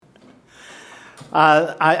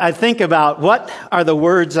I think about what are the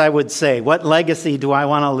words I would say? What legacy do I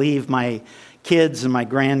want to leave my kids and my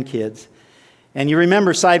grandkids? And you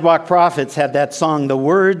remember Sidewalk Prophets had that song, The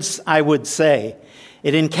Words I Would Say.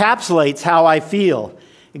 It encapsulates how I feel.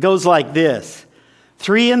 It goes like this: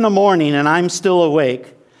 3 a.m. and I'm still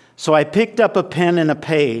awake, so I picked up a pen and a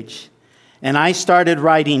page, and I started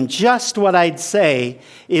writing just what I'd say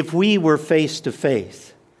if we were face to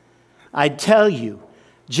face. I'd tell you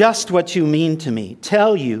just what you mean to me.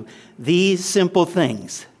 Tell you these simple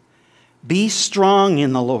things. Be strong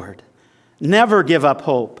in the Lord. Never give up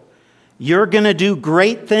hope. You're going to do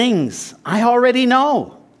great things. I already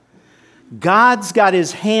know. God's got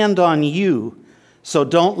his hand on you, so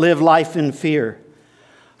don't live life in fear.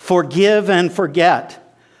 Forgive and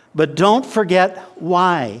forget, but don't forget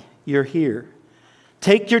why you're here.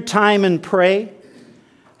 Take your time and pray.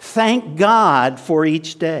 Thank God for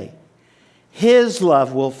each day. His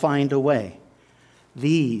love will find a way.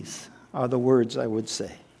 These are the words I would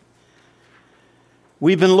say.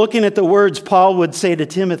 We've been looking at the words Paul would say to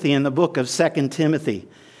Timothy in the book of 2 Timothy.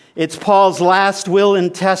 It's Paul's last will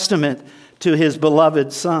and testament to his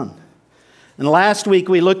beloved son. And last week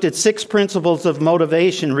we looked at 6 principles of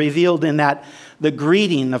motivation revealed in the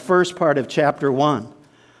greeting, the first part of chapter 1.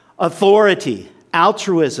 Authority,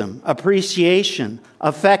 altruism, appreciation,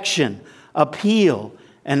 affection, appeal,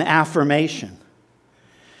 and affirmation.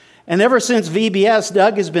 And ever since VBS,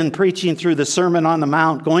 Doug has been preaching through the Sermon on the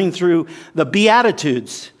Mount, going through the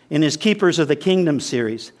Beatitudes in his Keepers of the Kingdom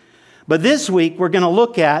series. But this week, we're going to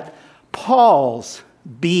look at Paul's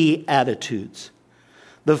Beatitudes,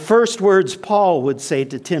 the first words Paul would say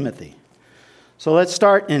to Timothy. So let's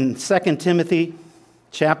start in 2 Timothy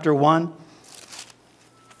chapter 1,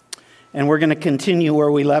 and we're going to continue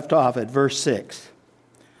where we left off at verse 6.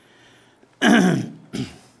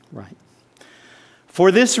 Right.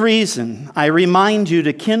 For this reason, I remind you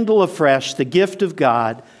to kindle afresh the gift of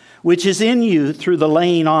God, which is in you through the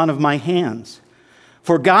laying on of my hands.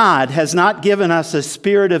 For God has not given us a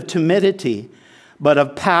spirit of timidity, but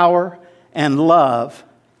of power and love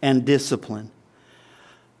and discipline.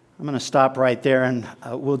 I'm going to stop right there, and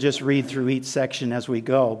we'll just read through each section as we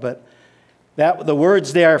go. But the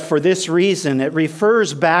words there, for this reason, it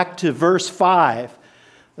refers back to verse 5.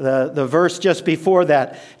 The verse just before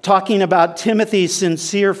that, talking about Timothy's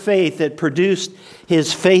sincere faith that produced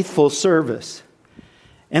his faithful service.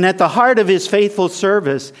 And at the heart of his faithful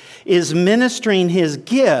service is ministering his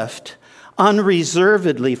gift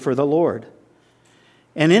unreservedly for the Lord.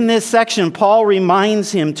 And in this section, Paul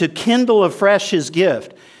reminds him to kindle afresh his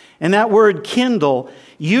gift. And that word kindle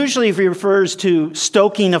usually refers to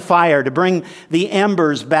stoking a fire, to bring the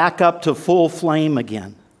embers back up to full flame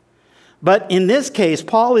again. But in this case,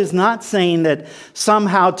 Paul is not saying that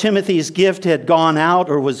somehow Timothy's gift had gone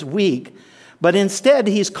out or was weak, but instead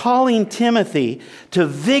he's calling Timothy to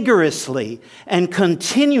vigorously and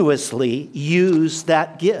continuously use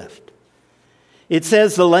that gift. It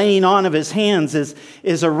says the laying on of his hands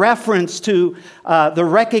is a reference to the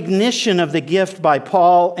recognition of the gift by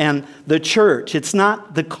Paul and the church. It's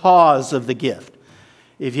not the cause of the gift.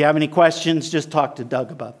 If you have any questions, just talk to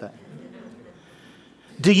Doug about that.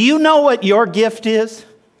 Do you know what your gift is?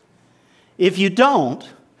 If you don't,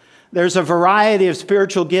 there's a variety of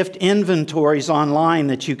spiritual gift inventories online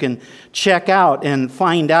that you can check out and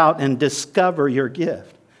find out and discover your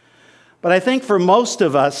gift. But I think for most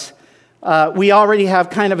of us, we already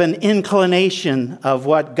have kind of an inclination of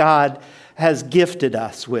what God has gifted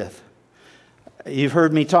us with. You've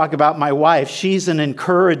heard me talk about my wife. She's an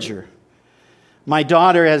encourager. My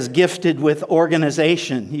daughter is gifted with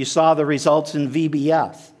organization. You saw the results in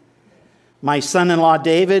VBS. My son-in-law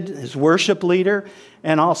David is worship leader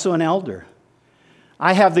and also an elder.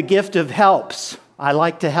 I have the gift of helps. I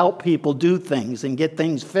like to help people do things and get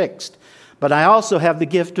things fixed. But I also have the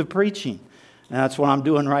gift of preaching. And that's what I'm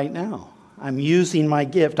doing right now. I'm using my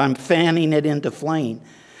gift. I'm fanning it into flame.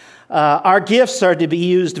 Our gifts are to be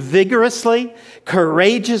used vigorously,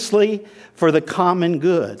 courageously for the common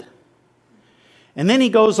good. And then he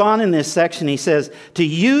goes on in this section, he says, to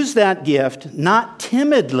use that gift, not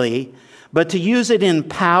timidly, but to use it in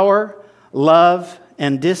power, love,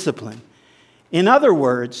 and discipline. In other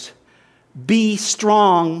words, be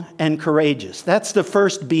strong and courageous. That's the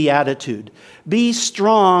first beatitude. Be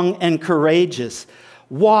strong and courageous.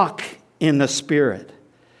 Walk in the Spirit.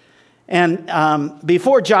 And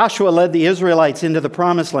before Joshua led the Israelites into the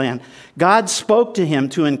promised land, God spoke to him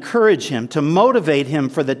to encourage him, to motivate him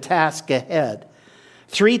for the task ahead.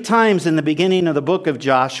 3 times in the beginning of the book of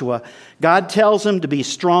Joshua, God tells him to be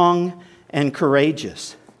strong and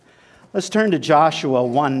courageous. Let's turn to Joshua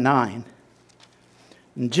 1:9.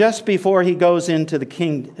 And just before he goes into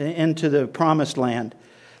the promised land,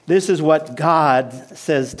 this is what God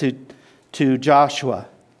says to Joshua.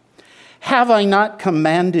 Have I not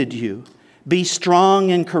commanded you? Be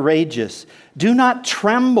strong and courageous. Do not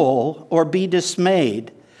tremble or be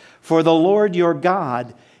dismayed, for the Lord your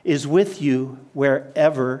God is with you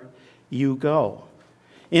wherever you go.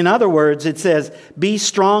 In other words, it says, be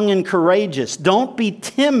strong and courageous. Don't be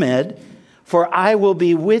timid, for I will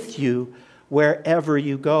be with you wherever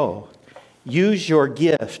you go. Use your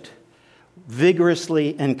gift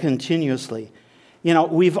vigorously and continuously. You know,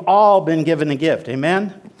 we've all been given a gift.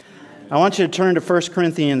 Amen? I want you to turn to 1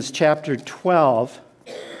 Corinthians chapter 12.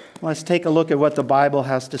 Let's take a look at what the Bible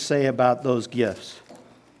has to say about those gifts.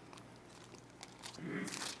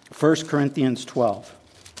 1 Corinthians 12.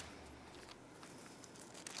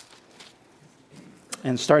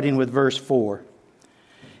 And starting with verse 4.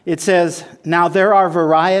 It says, now there are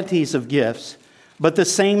varieties of gifts, but the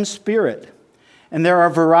same Spirit. And there are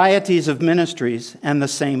varieties of ministries, and the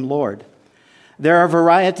same Lord. There are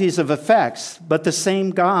varieties of effects, but the same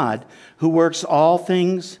God who works all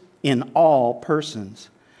things in all persons.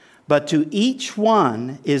 But to each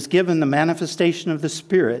one is given the manifestation of the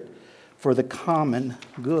Spirit for the common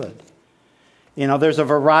good. You know, there's a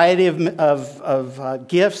variety of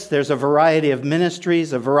gifts. There's a variety of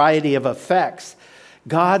ministries, a variety of effects.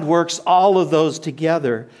 God works all of those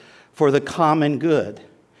together for the common good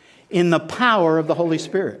in the power of the Holy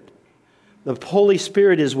Spirit. The Holy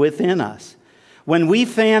Spirit is within us. When we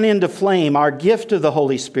fan into flame our gift of the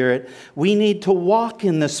Holy Spirit, we need to walk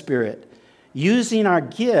in the Spirit, using our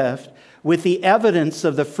gift with the evidence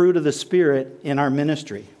of the fruit of the Spirit in our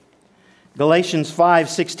ministry. Galatians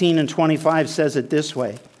 5:16 and 25 says it this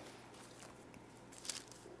way.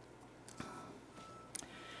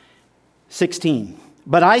 16,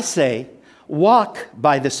 but I say, walk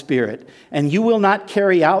by the Spirit, and you will not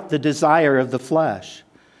carry out the desire of the flesh.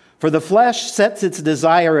 For the flesh sets its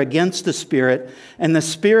desire against the Spirit, and the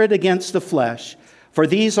Spirit against the flesh. For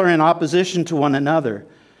these are in opposition to one another,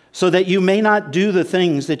 so that you may not do the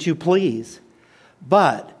things that you please.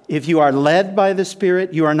 But if you are led by the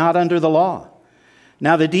Spirit, you are not under the law.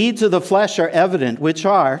 Now the deeds of the flesh are evident, which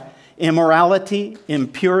are immorality,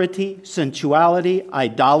 impurity, sensuality,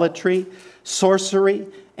 idolatry, sorcery,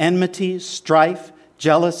 enmity, strife,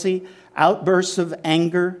 jealousy, outbursts of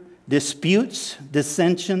anger, disputes,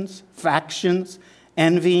 dissensions, factions,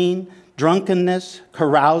 envying, drunkenness,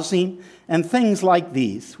 carousing, and things like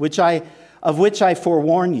these, of which I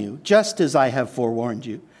forewarn you, just as I have forewarned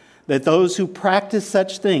you, that those who practice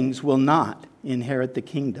such things will not inherit the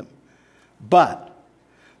kingdom. But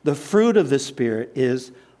the fruit of the Spirit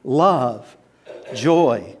is love,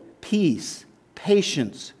 joy, peace,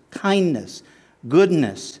 patience, kindness,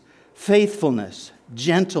 goodness, faithfulness,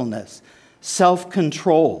 gentleness,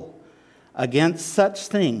 self-control. Against such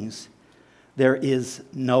things there is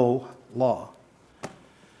no law.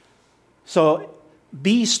 So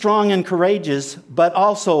be strong and courageous, but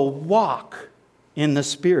also walk in the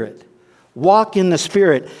Spirit. Walk in the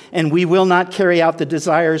Spirit, and we will not carry out the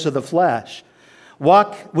desires of the flesh.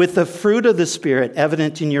 Walk with the fruit of the Spirit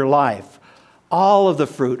evident in your life. All of the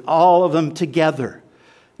fruit, all of them together.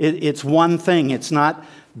 It's one thing. It's not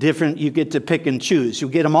different. You get to pick and choose. You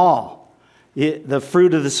get them all. The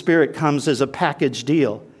fruit of the Spirit comes as a package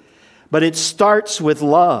deal. But it starts with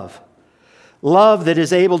love. Love that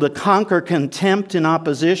is able to conquer contempt and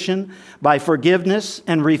opposition by forgiveness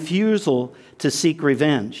and refusal to seek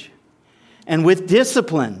revenge. And with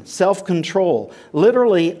discipline, self-control,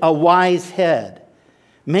 literally a wise head,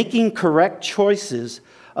 making correct choices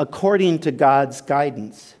according to God's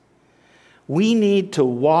guidance. We need to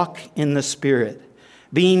walk in the Spirit,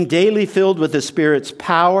 being daily filled with the Spirit's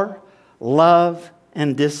power, love,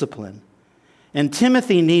 and discipline. And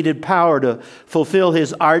Timothy needed power to fulfill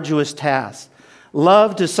his arduous task.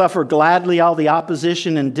 Love to suffer gladly all the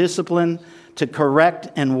opposition, and discipline to correct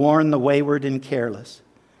and warn the wayward and careless.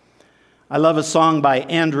 I love a song by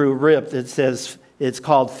Andrew Ripp that says, it's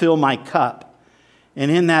called Fill My Cup.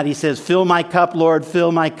 And in that he says, fill my cup, Lord,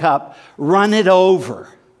 fill my cup. Run it over.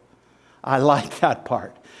 I like that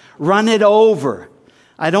part. Run it over.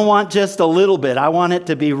 I don't want just a little bit. I want it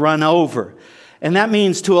to be run over. And that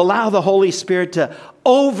means to allow the Holy Spirit to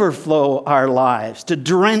overflow our lives, to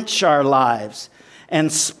drench our lives, and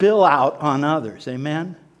spill out on others.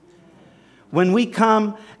 Amen? When we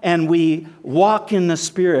come and we walk in the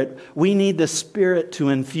Spirit, we need the Spirit to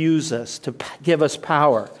infuse us, to give us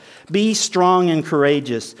power. Be strong and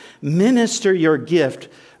courageous. Minister your gift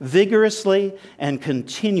vigorously and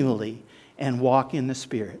continually, and walk in the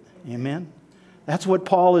Spirit. Amen? That's what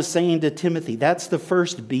Paul is saying to Timothy. That's the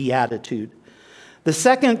first beatitude. The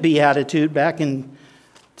second beatitude, back in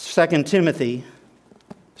 2 Timothy,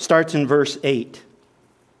 starts in verse 8.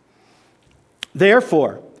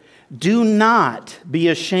 Therefore, do not be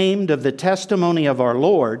ashamed of the testimony of our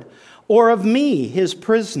Lord or of me, his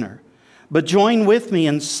prisoner, but join with me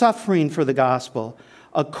in suffering for the gospel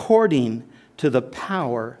according to the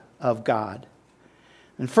power of God.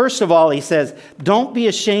 And first of all, he says, don't be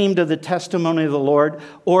ashamed of the testimony of the Lord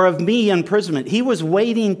or of me imprisonment. He was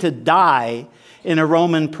waiting to die in a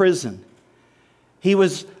Roman prison. He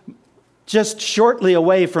was just shortly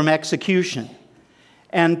away from execution,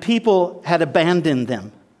 and people had abandoned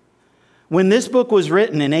them. When this book was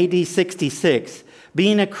written in AD 66,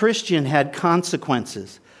 being a Christian had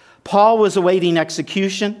consequences. Paul was awaiting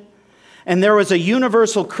execution, and there was a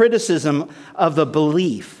universal criticism of the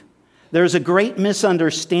belief. There's a great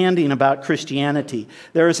misunderstanding about Christianity.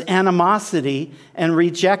 There is animosity and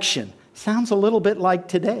rejection. Sounds a little bit like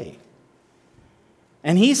today.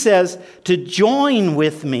 And he says to join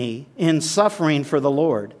with me in suffering for the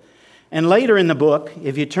Lord. And later in the book,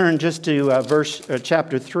 if you turn just to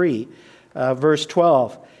chapter 3, verse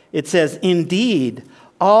 12, it says, indeed,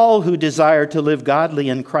 all who desire to live godly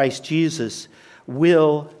in Christ Jesus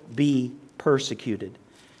will be persecuted.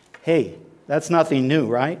 Hey, that's nothing new,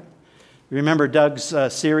 right? Remember Doug's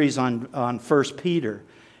series on 1 Peter.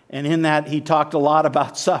 And in that, he talked a lot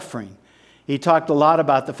about suffering. He talked a lot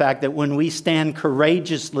about the fact that when we stand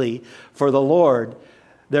courageously for the Lord,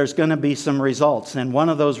 there's going to be some results. And one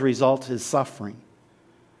of those results is suffering.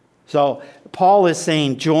 So Paul is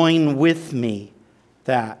saying, join with me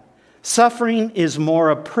that. Suffering is more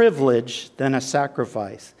a privilege than a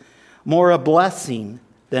sacrifice, more a blessing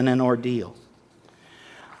than an ordeal.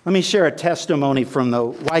 Let me share a testimony from the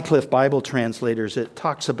Wycliffe Bible translators that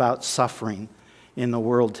talks about suffering in the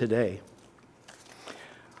world today.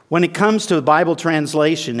 When it comes to Bible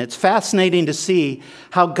translation, it's fascinating to see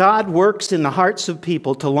how God works in the hearts of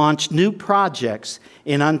people to launch new projects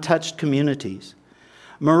in untouched communities.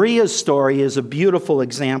 Maria's story is a beautiful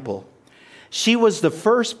example. She was the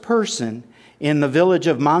first person in the village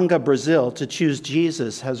of Manga, Brazil, to choose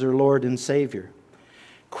Jesus as her Lord and Savior.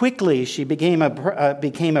 Quickly, she became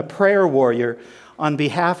a prayer warrior on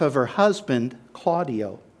behalf of her husband,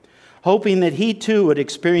 Claudio, hoping that he too would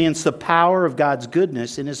experience the power of God's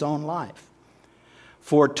goodness in his own life.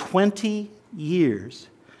 For 20 years,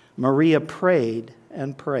 Maria prayed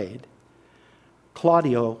and prayed.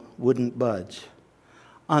 Claudio wouldn't budge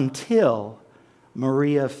until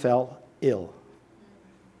Maria fell ill.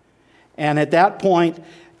 And at that point,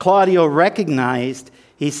 Claudio recognized,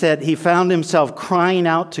 he said he found himself crying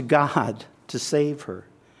out to God to save her.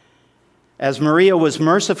 As Maria was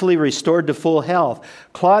mercifully restored to full health,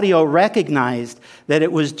 Claudio recognized that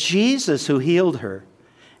it was Jesus who healed her,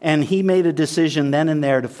 and he made a decision then and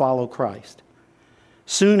there to follow Christ.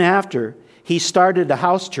 Soon after, he started a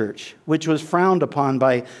house church, which was frowned upon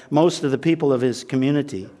by most of the people of his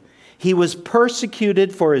community. He was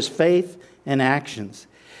persecuted for his faith and actions.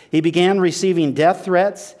 He began receiving death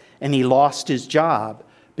threats, and he lost his job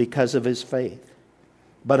because of his faith.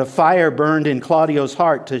 But a fire burned in Claudio's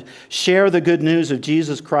heart to share the good news of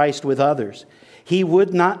Jesus Christ with others. He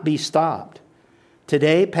would not be stopped.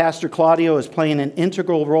 Today, Pastor Claudio is playing an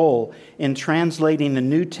integral role in translating the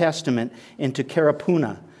New Testament into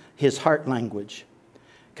Carapuna, his heart language.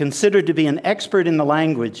 Considered to be an expert in the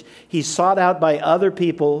language, he's sought out by other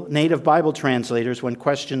people, native Bible translators, when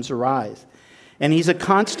questions arise. And he's a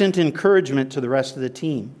constant encouragement to the rest of the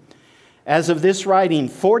team. As of this writing,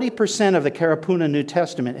 40% of the Carapuna New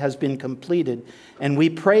Testament has been completed, and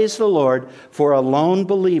we praise the Lord for a lone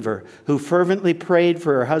believer who fervently prayed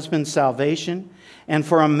for her husband's salvation, and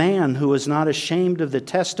for a man who was not ashamed of the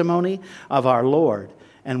testimony of our Lord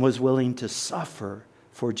and was willing to suffer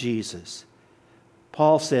for Jesus.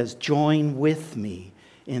 Paul says, join with me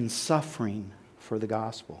in suffering for the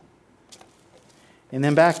gospel. And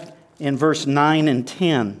then back in verse 9 and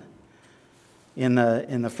 10, in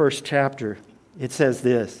the first chapter, it says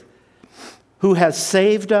this, who has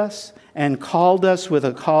saved us and called us with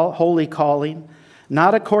a holy calling,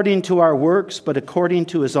 not according to our works, but according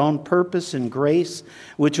to his own purpose and grace,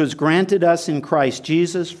 which was granted us in Christ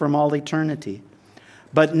Jesus from all eternity,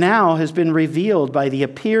 but now has been revealed by the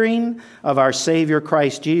appearing of our Savior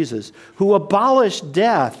Christ Jesus, who abolished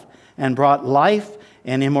death and brought life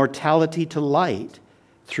and immortality to light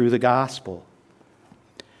through the gospel.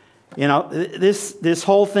 You know, this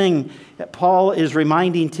whole thing, Paul is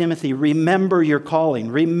reminding Timothy, remember your calling,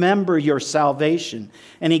 remember your salvation.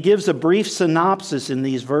 And he gives a brief synopsis in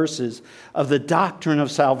these verses of the doctrine of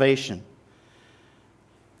salvation.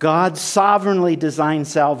 God sovereignly designed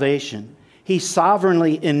salvation. He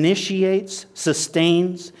sovereignly initiates,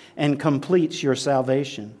 sustains, and completes your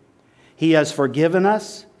salvation. He has forgiven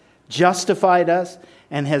us, justified us,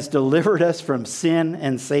 and has delivered us from sin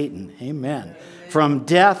and Satan. Amen. From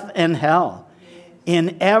death and hell.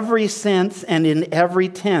 In every sense and in every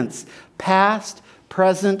tense, past,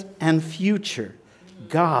 present, and future,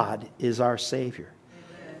 God is our Savior.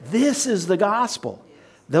 This is the gospel.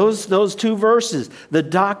 Those two verses, the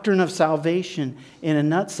doctrine of salvation in a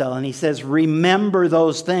nutshell. And he says, remember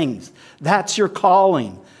those things. That's your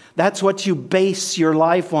calling. That's what you base your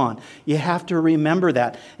life on. You have to remember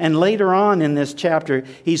that. And later on in this chapter,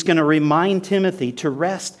 he's going to remind Timothy to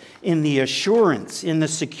rest in the assurance, in the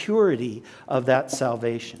security of that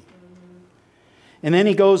salvation. And then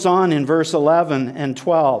he goes on in verse 11 and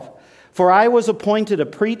 12. For I was appointed a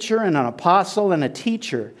preacher and an apostle and a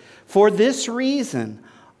teacher. For this reason,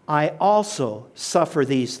 I also suffer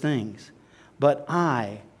these things. But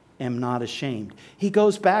I am not ashamed. He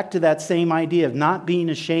goes back to that same idea of not being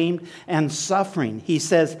ashamed and suffering. He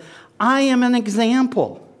says, I am an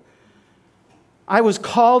example. I was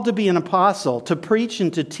called to be an apostle, to preach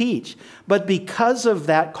and to teach. But because of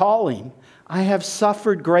that calling, I have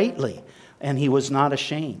suffered greatly. And he was not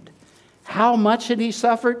ashamed. How much had he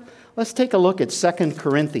suffered? Let's take a look at 2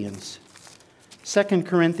 Corinthians. 2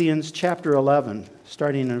 Corinthians chapter 11,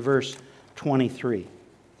 starting in verse 23.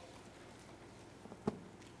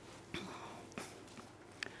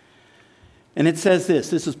 And it says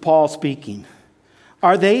this is Paul speaking.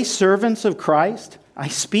 Are they servants of Christ? I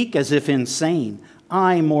speak as if insane.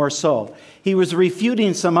 I more so. He was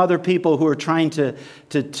refuting some other people who were trying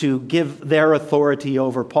to give their authority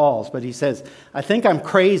over Paul's. But he says, I think I'm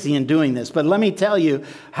crazy in doing this. But let me tell you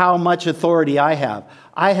how much authority I have.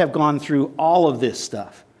 I have gone through all of this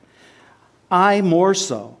stuff. I more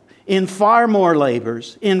so. In far more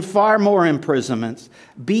labors, in far more imprisonments,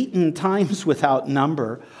 beaten times without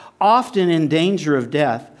number, often in danger of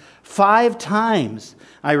death. 5 times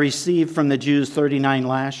I received from the Jews 39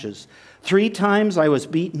 lashes. 3 times I was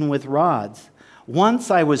beaten with rods.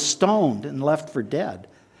 Once I was stoned and left for dead.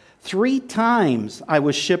 3 times I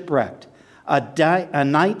was shipwrecked. A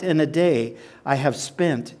night and a day I have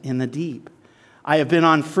spent in the deep. I have been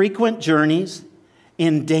on frequent journeys,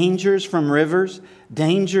 in dangers from rivers,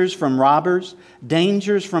 dangers from robbers,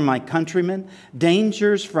 dangers from my countrymen,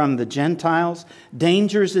 dangers from the Gentiles,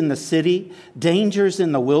 dangers in the city, dangers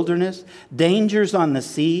in the wilderness, dangers on the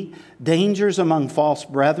sea, dangers among false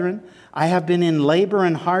brethren. I have been in labor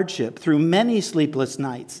and hardship through many sleepless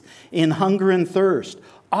nights, in hunger and thirst,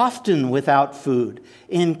 often without food,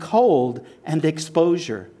 in cold and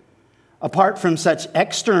exposure. Apart from such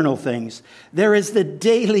external things, there is the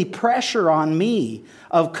daily pressure on me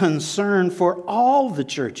of concern for all the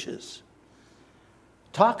churches.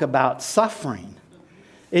 Talk about suffering.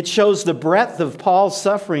 It shows the breadth of Paul's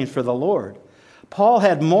suffering for the Lord. Paul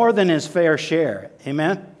had more than his fair share.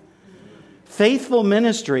 Amen? Faithful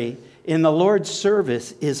ministry in the Lord's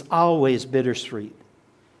service is always bittersweet.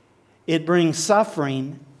 It brings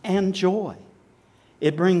suffering and joy.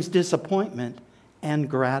 It brings disappointment and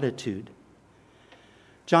gratitude.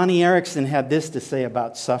 Johnny Erickson had this to say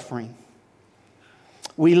about suffering.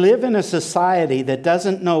 We live in a society that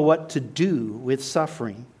doesn't know what to do with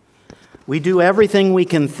suffering. We do everything we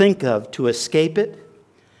can think of to escape it.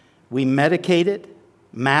 We medicate it,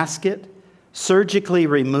 mask it, surgically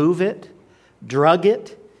remove it, drug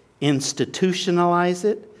it, institutionalize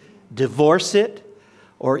it, divorce it,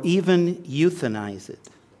 or even euthanize it.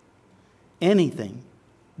 Anything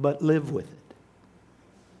but live with it.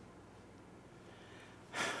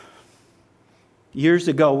 Years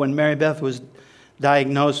ago, when Mary Beth was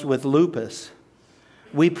diagnosed with lupus,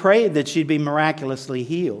 we prayed that she'd be miraculously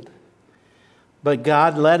healed. But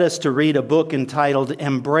God led us to read a book entitled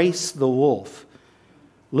Embrace the Wolf.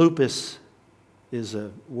 Lupus is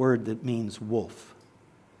a word that means wolf.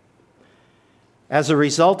 As a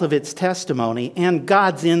result of its testimony and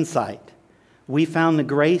God's insight, we found the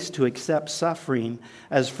grace to accept suffering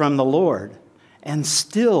as from the Lord and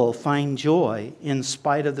still find joy in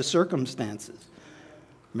spite of the circumstances.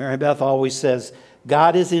 Mary Beth always says,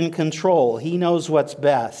 God is in control. He knows what's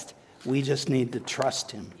best. We just need to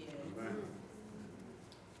trust Him.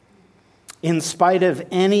 In spite of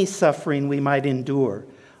any suffering we might endure,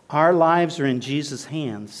 our lives are in Jesus'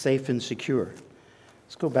 hands, safe and secure.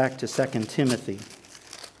 Let's go back to 2 Timothy.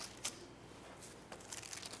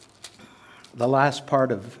 The last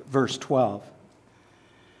part of verse 12.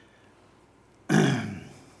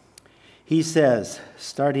 He says,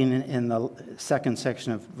 starting in the second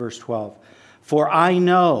section of verse 12, For I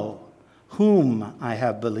know whom I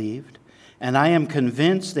have believed, and I am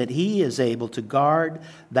convinced that he is able to guard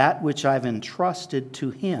that which I've entrusted to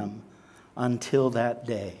him until that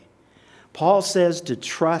day. Paul says to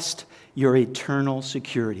trust your eternal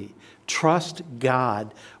security. Trust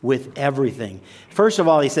God with everything. First of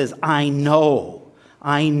all, he says, I know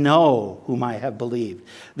whom I have believed.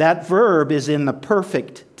 That verb is in the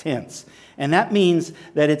perfect tense. And that means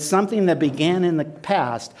that it's something that began in the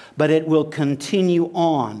past, but it will continue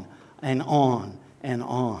on and on and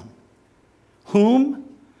on. Whom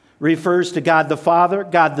refers to God the Father,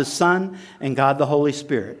 God the Son, and God the Holy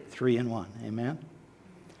Spirit, 3 in 1. Amen?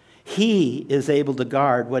 He is able to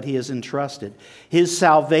guard what he has entrusted, his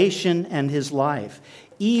salvation and his life,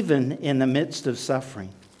 even in the midst of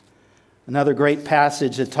suffering. Another great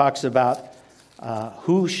passage that talks about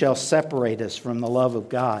who shall separate us from the love of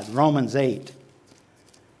God. Romans 8,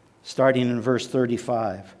 starting in verse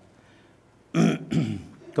 35.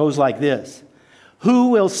 Goes like this. Who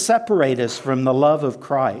will separate us from the love of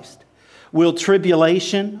Christ? Will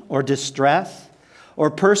tribulation or distress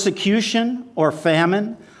or persecution or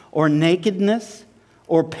famine or nakedness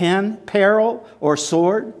or peril or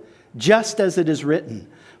sword? Just as it is written,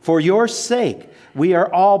 for your sake we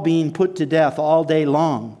are all being put to death all day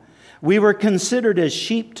long. We were considered as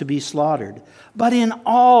sheep to be slaughtered. But in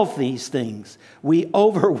all these things we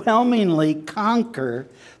overwhelmingly conquer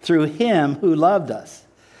through him who loved us.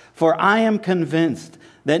 For I am convinced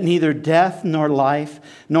that neither death nor life,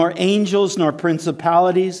 nor angels nor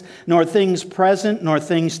principalities, nor things present nor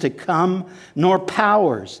things to come, nor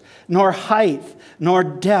powers, nor height, nor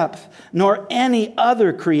depth, nor any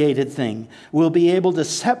other created thing will be able to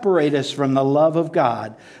separate us from the love of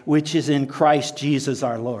God, which is in Christ Jesus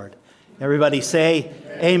our Lord. Everybody say,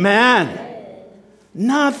 Amen.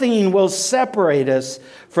 Nothing will separate us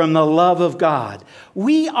from the love of God.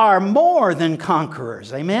 We are more than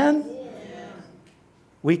conquerors. Amen?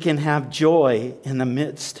 We can have joy in the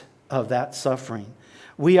midst of that suffering.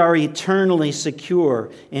 We are eternally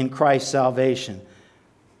secure in Christ's salvation.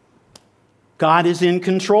 God is in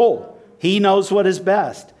control. He knows what is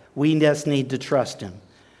best. We just need to trust him.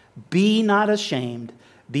 Be not ashamed.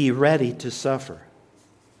 Be ready to suffer.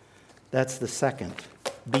 That's the second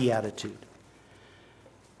beatitude.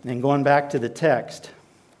 And going back to the text,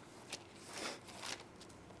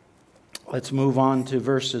 let's move on to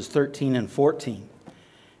verses 13 and 14.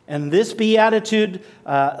 And this beatitude,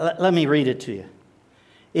 let me read it to you.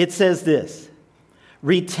 It says this,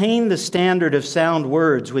 retain the standard of sound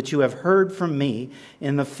words which you have heard from me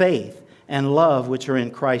in the faith and love which are in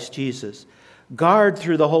Christ Jesus. Guard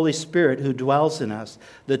through the Holy Spirit who dwells in us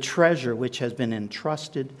the treasure which has been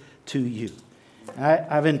entrusted to you.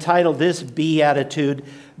 I've entitled this beatitude,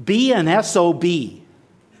 Be an SOB.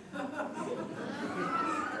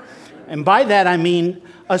 And by that I mean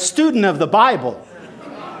a student of the Bible.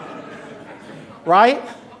 Right?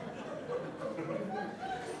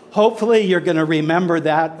 Hopefully you're going to remember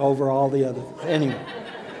that over all the other. Anyway,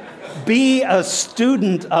 be a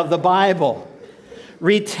student of the Bible.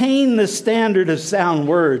 Retain the standard of sound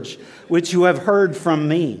words which you have heard from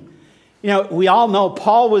me. You know, we all know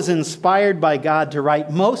Paul was inspired by God to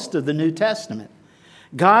write most of the New Testament.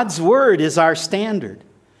 God's word is our standard.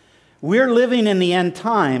 We're living in the end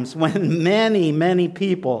times when many, many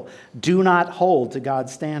people do not hold to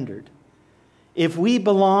God's standard. If we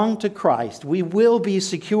belong to Christ, we will be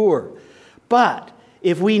secure. But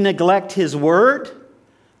if we neglect his word,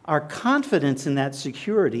 our confidence in that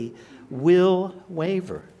security will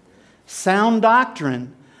waver. Sound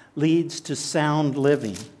doctrine leads to sound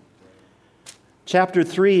living. Chapter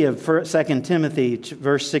 3 of 2 Timothy,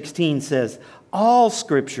 verse 16 says, all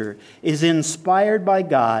Scripture is inspired by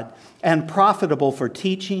God and profitable for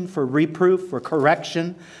teaching, for reproof, for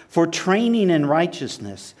correction, for training in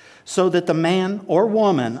righteousness, so that the man or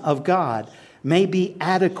woman of God may be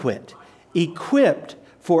adequate, equipped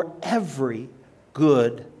for every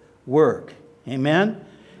good work. Amen?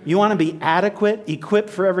 You want to be adequate, equipped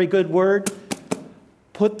for every good word?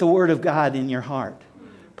 Put the Word of God in your heart.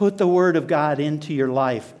 Put the Word of God into your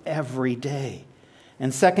life every day.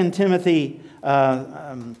 And 2 Timothy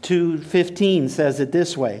 2:15 says it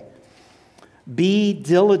this way, be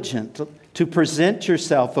diligent to present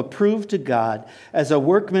yourself approved to God as a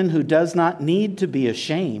workman who does not need to be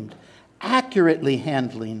ashamed, accurately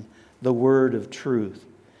handling the word of truth.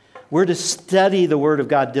 We're to study the Word of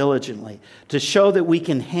God diligently to show that we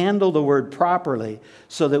can handle the Word properly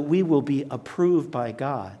so that we will be approved by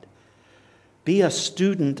God. Be a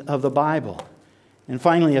student of the Bible. And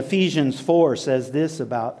finally, Ephesians 4 says this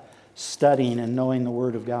about studying and knowing the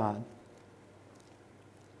Word of God.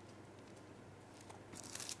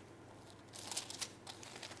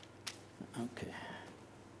 Okay.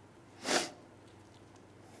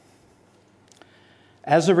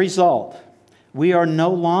 As a result, we are no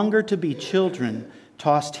longer to be children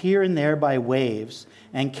tossed here and there by waves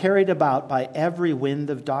and carried about by every wind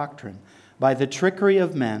of doctrine, by the trickery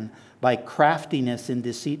of men, by craftiness and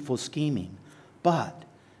deceitful scheming. But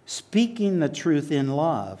speaking the truth in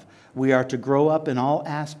love, we are to grow up in all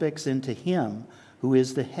aspects into Him who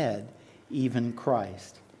is the head, even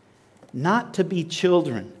Christ. Not to be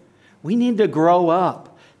children. We need to grow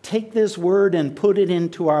up. Take this word and put it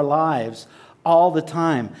into our lives all the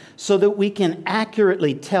time so that we can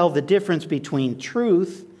accurately tell the difference between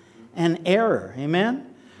truth and error.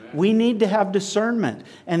 Amen? We need to have discernment.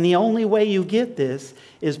 And the only way you get this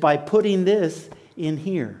is by putting this in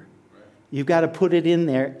here. You've got to put it in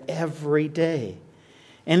there every day.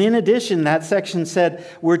 And in addition, that section said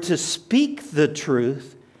we're to speak the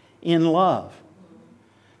truth in love.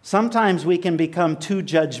 Sometimes we can become too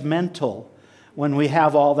judgmental when we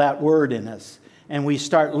have all that word in us. And we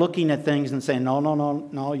start looking at things and saying,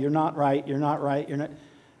 no, you're not right, you're not right, you're not.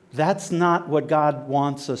 That's not what God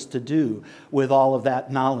wants us to do with all of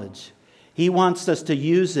that knowledge. He wants us to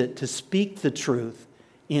use it to speak the truth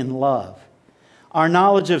in love. Our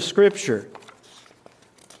knowledge of Scripture,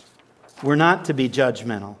 we're not to be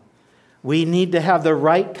judgmental. We need to have the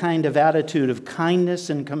right kind of attitude of kindness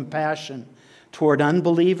and compassion toward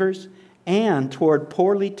unbelievers and toward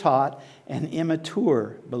poorly taught and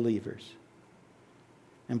immature believers.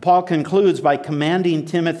 And Paul concludes by commanding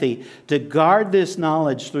Timothy to guard this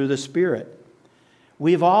knowledge through the Spirit.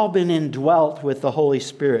 We've all been indwelt with the Holy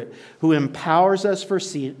Spirit, who empowers us for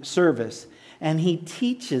service, and He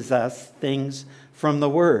teaches us things from the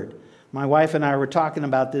Word. My wife and I were talking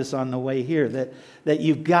about this on the way here, that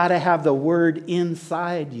you've got to have the Word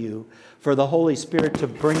inside you for the Holy Spirit to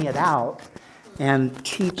bring it out and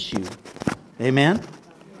teach you. Amen?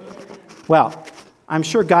 Well, I'm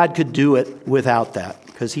sure God could do it without that,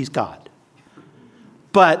 because He's God.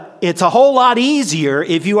 But it's a whole lot easier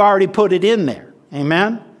if you already put it in there.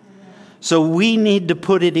 Amen? So we need to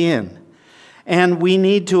put it in. And we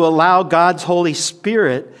need to allow God's Holy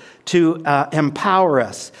Spirit to empower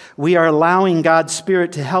us. We are allowing God's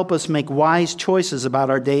Spirit to help us make wise choices about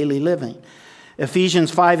our daily living.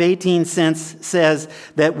 Ephesians 5:18 says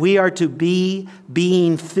that we are to be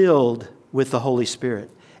being filled with the Holy Spirit.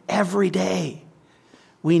 Every day,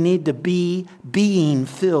 we need to be being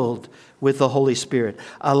filled with the Holy Spirit.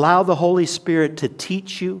 Allow the Holy Spirit to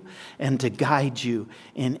teach you and to guide you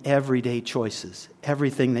in everyday choices,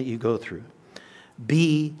 everything that you go through.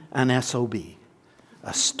 Be an SOB,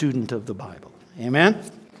 a student of the Bible. Amen?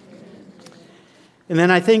 And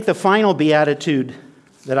then I think the final beatitude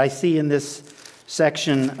that I see in this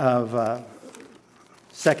section of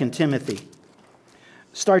 2 Timothy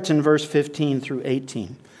starts in verse 15 through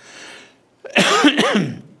 18.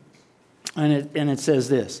 And it says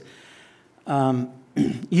this.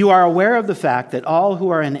 You are aware of the fact that all who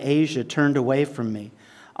are in Asia turned away from me,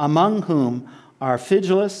 among whom are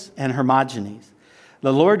Phygelus and Hermogenes.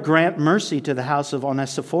 The Lord grant mercy to the house of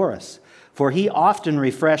Onesiphorus, for he often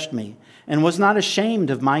refreshed me and was not ashamed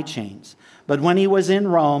of my chains. But when he was in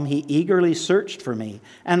Rome, he eagerly searched for me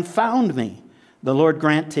and found me. The Lord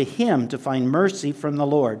grant to him to find mercy from the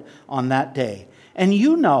Lord on that day. And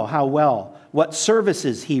you know how well what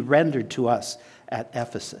services he rendered to us at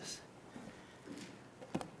Ephesus.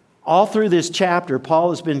 All through this chapter, Paul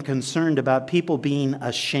has been concerned about people being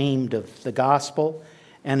ashamed of the gospel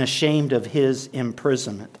and ashamed of his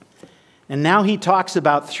imprisonment. And now he talks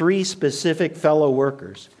about 3 specific fellow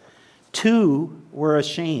workers. 2 were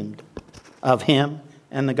ashamed of him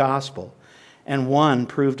and the gospel, and 1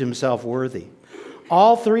 proved himself worthy.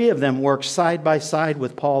 All 3 of them worked side by side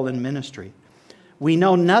with Paul in ministry. We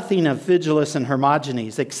know nothing of Phygelus and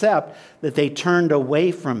Hermogenes except that they turned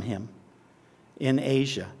away from him in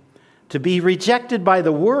Asia. To be rejected by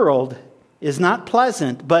the world is not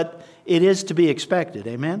pleasant, but it is to be expected.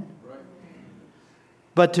 Amen? Right.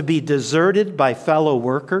 But to be deserted by fellow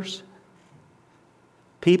workers,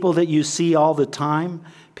 people that you see all the time,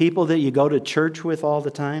 people that you go to church with all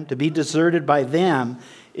the time, to be deserted by them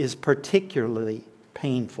is particularly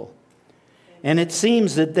painful. And it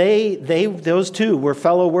seems that those 2 were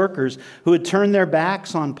fellow workers who had turned their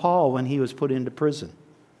backs on Paul when he was put into prison.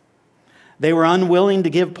 They were unwilling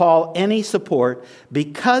to give Paul any support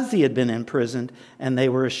because he had been imprisoned, and they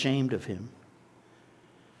were ashamed of him.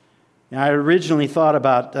 Now, I originally thought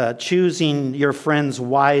about choosing your friends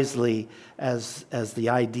wisely as the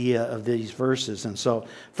idea of these verses. And so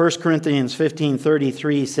 1 Corinthians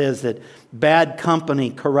 15:33 says that bad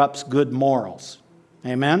company corrupts good morals.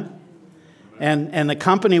 Amen? And the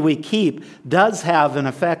company we keep does have an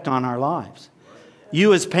effect on our lives.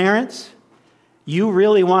 You as parents, You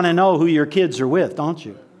really want to know who your kids are with, don't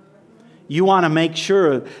you? You want to make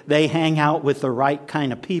sure they hang out with the right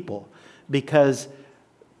kind of people because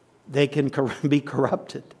they can be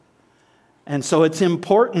corrupted. And so it's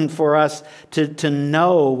important for us to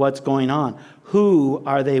know what's going on. Who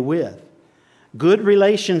are they with? Good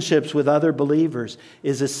relationships with other believers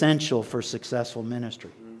is essential for successful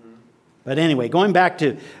ministry. But anyway, going back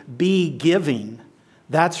to be giving,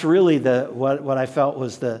 that's really what I felt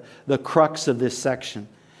was the crux of this section.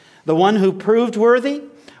 The one who proved worthy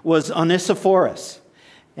was Onesiphorus,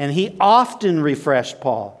 and he often refreshed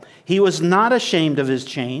Paul. He was not ashamed of his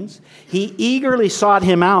chains. He eagerly sought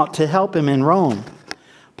him out to help him in Rome.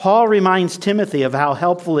 Paul reminds Timothy of how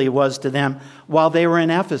helpful he was to them while they were in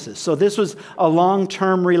Ephesus. So this was a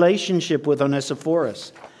long-term relationship with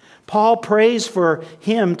Onesiphorus. Paul prays for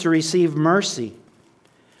him to receive mercy.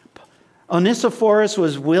 Onesiphorus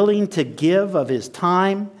was willing to give of his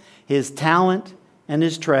time, his talent, and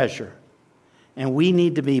his treasure. And we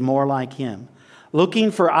need to be more like him, looking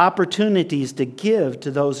for opportunities to give to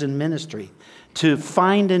those in ministry, to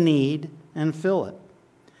find a need and fill it.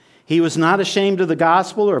 He was not ashamed of the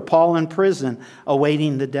gospel or Paul in prison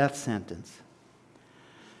awaiting the death sentence.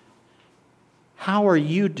 How are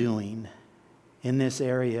you doing in this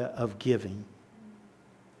area of giving?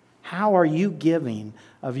 How are you giving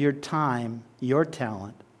of your time, your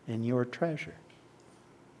talent, and your treasure?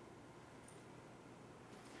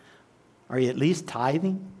 Are you at least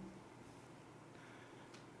tithing?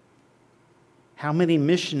 How many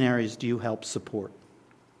missionaries do you help support?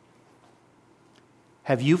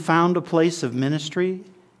 Have you found a place of ministry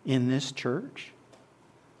in this church?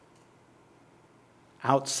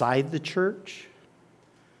 Outside the church?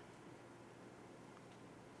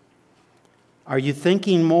 Are you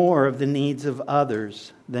thinking more of the needs of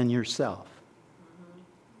others than yourself?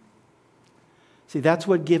 See, that's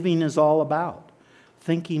what giving is all about.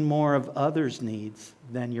 Thinking more of others' needs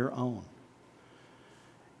than your own.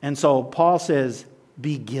 And so Paul says,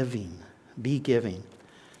 be giving. Be giving.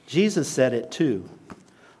 Jesus said it too.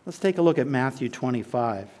 Let's take a look at Matthew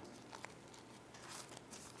 25.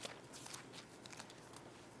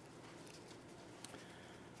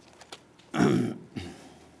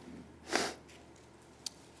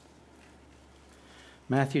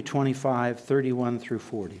 Matthew 25, 31 through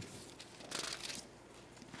 40.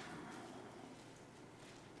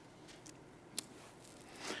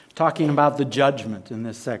 Talking about the judgment in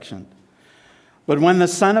this section. But when the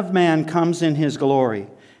Son of Man comes in his glory,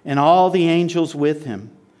 and all the angels with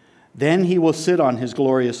him, then he will sit on his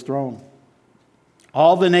glorious throne.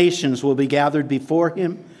 All the nations will be gathered before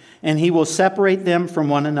him, and he will separate them from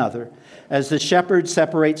one another, as the shepherd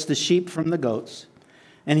separates the sheep from the goats.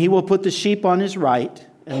 And he will put the sheep on his right,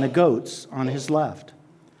 and the goats on his left.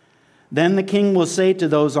 Then the king will say to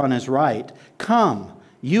those on his right, "Come,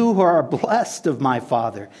 you who are blessed of my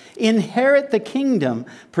Father, inherit the kingdom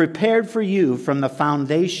prepared for you from the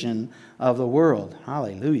foundation of the world."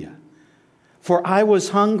 Hallelujah. "For I was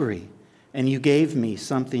hungry, and you gave me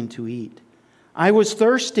something to eat. I was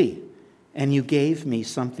thirsty, and you gave me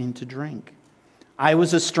something to drink. I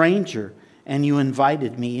was a stranger, and you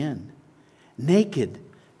invited me in. Naked,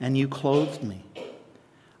 and you clothed me.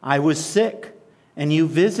 I was sick, and you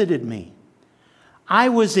visited me. I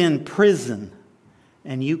was in prison,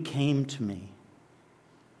 and you came to me."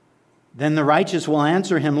 Then the righteous will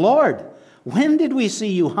answer him, "Lord, when did we see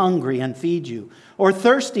you hungry and feed you, or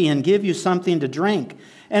thirsty and give you something to drink?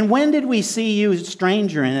 And when did we see you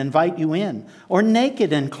stranger and invite you in, or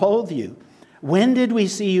naked and clothe you? When did we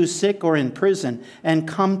see you sick or in prison and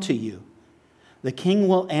come to you?" The king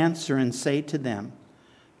will answer and say to them,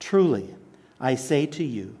 "Truly, I say to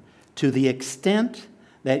you, to the extent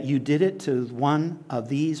that you did it to one of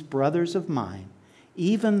these brothers of mine,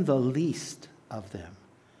 even the least of them,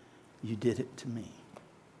 you did it to me."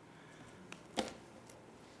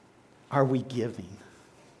 Are we giving?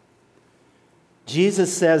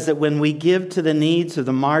 Jesus says that when we give to the needs of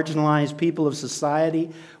the marginalized people of society,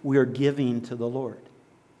 we are giving to the Lord.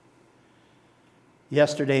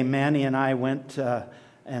 Yesterday, Manny and I went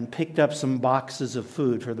and picked up some boxes of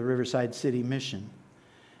food for the Riverside City Mission.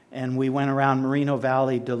 And we went around Moreno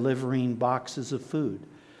Valley delivering boxes of food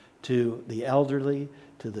to the elderly,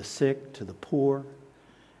 to the sick, to the poor.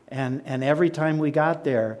 And every time we got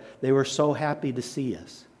there, they were so happy to see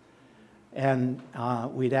us. And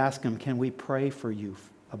we'd ask them, "Can we pray for you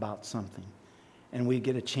about something?" And we'd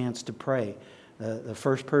get a chance to pray. The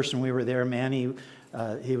first person we were there, Manny,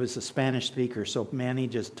 he was a Spanish speaker, so Manny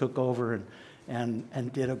just took over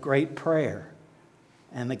and did a great prayer.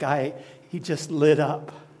 And the guy, he just lit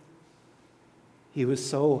up. He was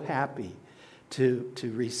so happy to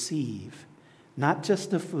receive Not just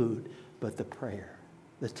the food, but the prayer,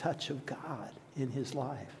 the touch of God in his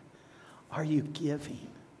life. Are you giving?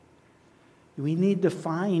 We need to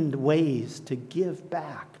find ways to give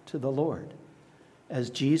back to the Lord as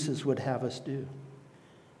Jesus would have us do.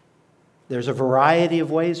 There's a variety of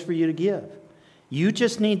ways for you to give. You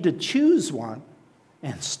just need to choose one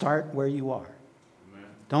and start where you are. Amen.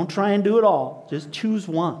 Don't try and do it all. Just choose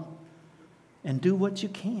one and do what you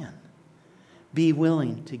can. Be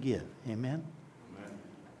willing to give. Amen? Amen.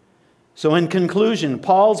 So in conclusion,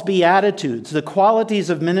 Paul's Beatitudes, the qualities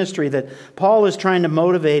of ministry that Paul is trying to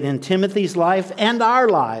motivate in Timothy's life and our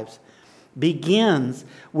lives, begins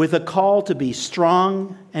with a call to be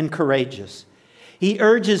strong and courageous. He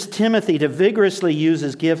urges Timothy to vigorously use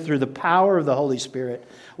his gift through the power of the Holy Spirit,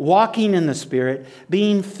 walking in the Spirit,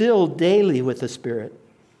 being filled daily with the Spirit.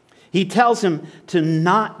 He tells him to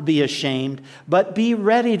not be ashamed, but be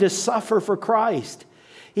ready to suffer for Christ.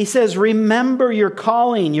 He says, remember your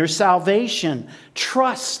calling, your salvation.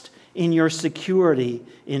 Trust in your security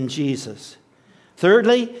in Jesus.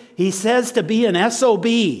 Thirdly, he says to be an SOB,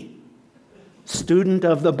 student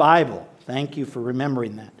of the Bible. Thank you for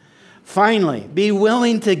remembering that. Finally, be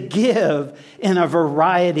willing to give in a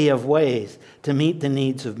variety of ways to meet the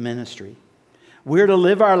needs of ministry. We're to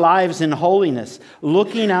live our lives in holiness,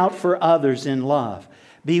 looking out for others in love.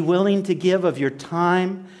 Be willing to give of your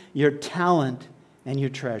time, your talent, and your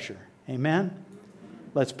treasure. Amen?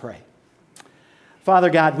 Let's pray. Father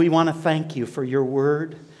God, we want to thank you for your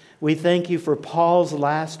word. We thank you for Paul's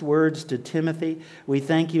last words to Timothy. We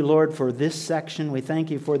thank you, Lord, for this section. We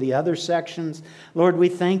thank you for the other sections. Lord, we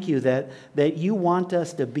thank you that you want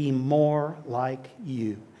us to be more like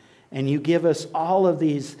you. And you give us all of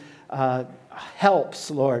these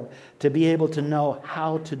helps, Lord, to be able to know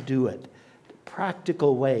how to do it.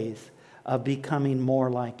 Practical ways of becoming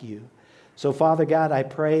more like you. So, Father God, I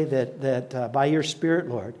pray that by your Spirit,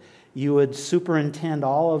 Lord, you would superintend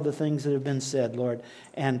all of the things that have been said, Lord,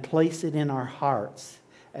 and place it in our hearts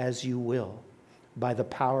as you will by the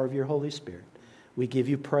power of your Holy Spirit. We give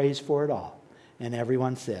you praise for it all. And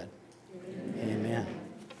everyone said, Amen.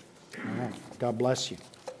 All right. God bless you.